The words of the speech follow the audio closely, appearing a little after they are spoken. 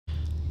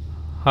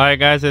Hi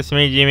guys, it's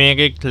me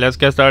JimmyaGeek. Let's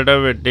get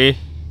started with the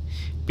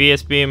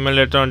PSP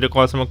emulator on the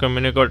Cosmo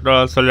Communicator.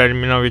 Also let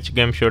me know which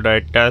game should I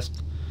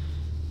test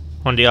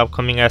on the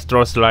upcoming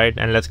Astro slide,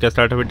 and let's get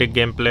started with the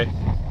gameplay.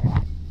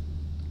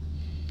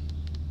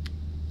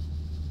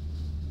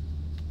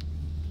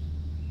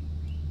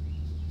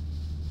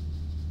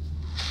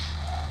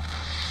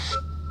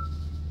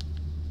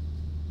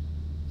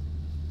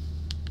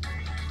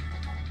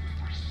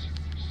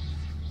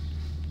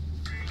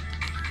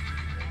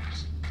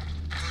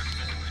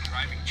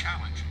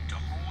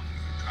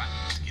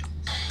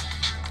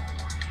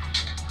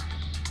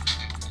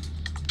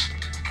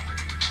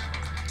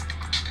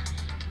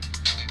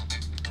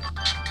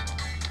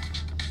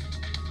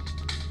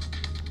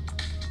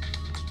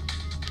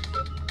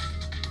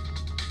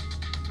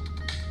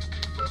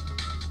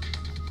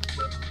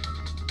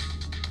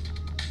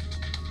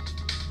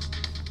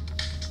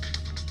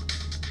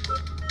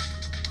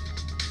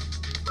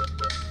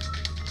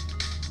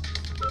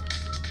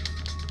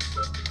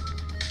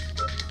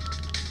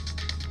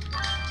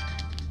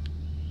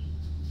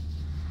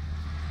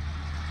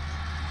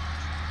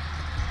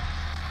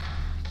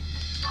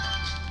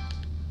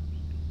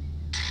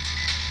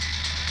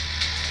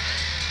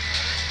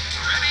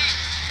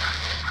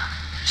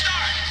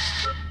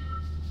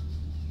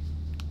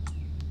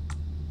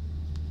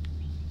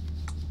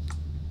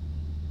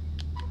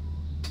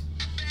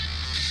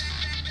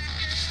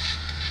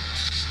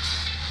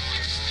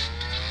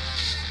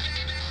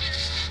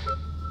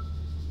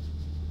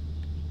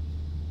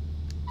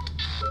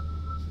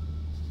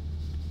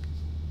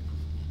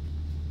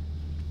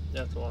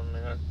 Just 1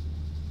 minute.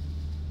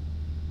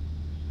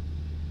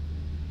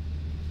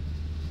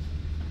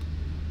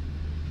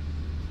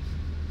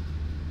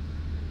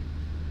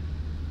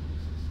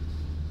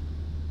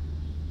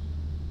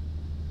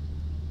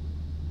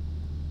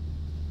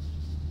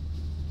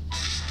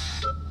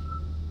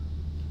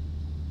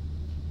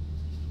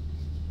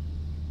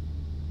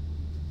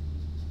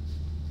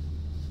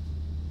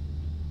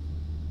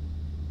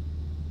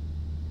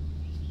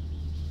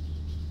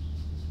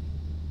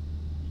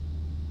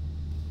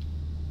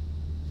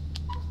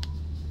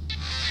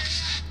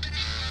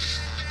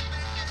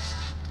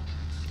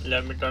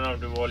 Let me turn off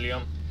the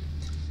volume,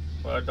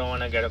 but I don't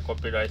want to get a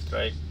copyright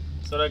strike.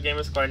 So the game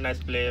is quite nice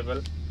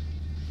playable.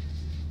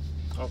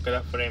 Okay,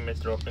 the frame is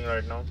dropping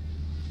right now.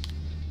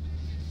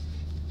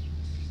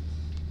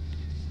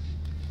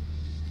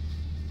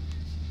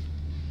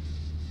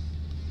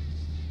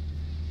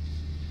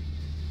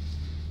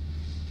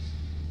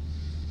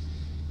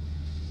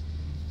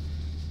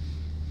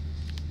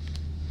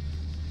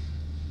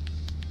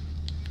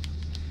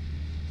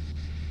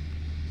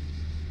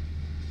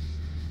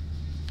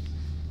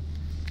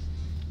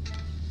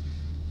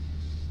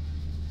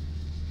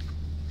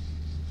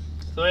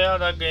 So yeah,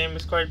 the game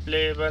is quite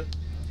playable.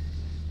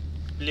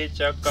 Please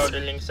check out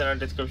the links in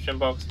the description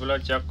box below.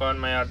 Check out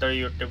my other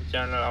YouTube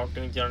channel,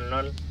 Outing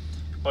Journal.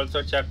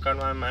 Also check out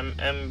my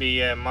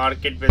MBA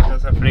Market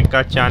Business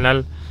Africa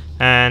channel,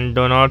 and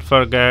do not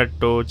forget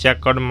to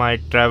check out my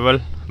travel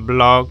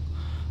blog.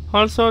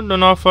 Also do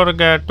not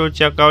forget to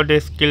check out the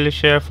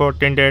Skillshare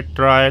 14-day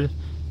trial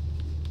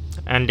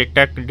and the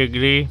tech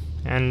degree.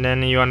 And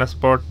then you wanna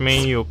support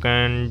me, you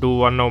can do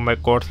one of my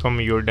course from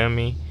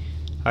Udemy.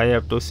 I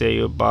have to say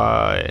you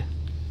bye.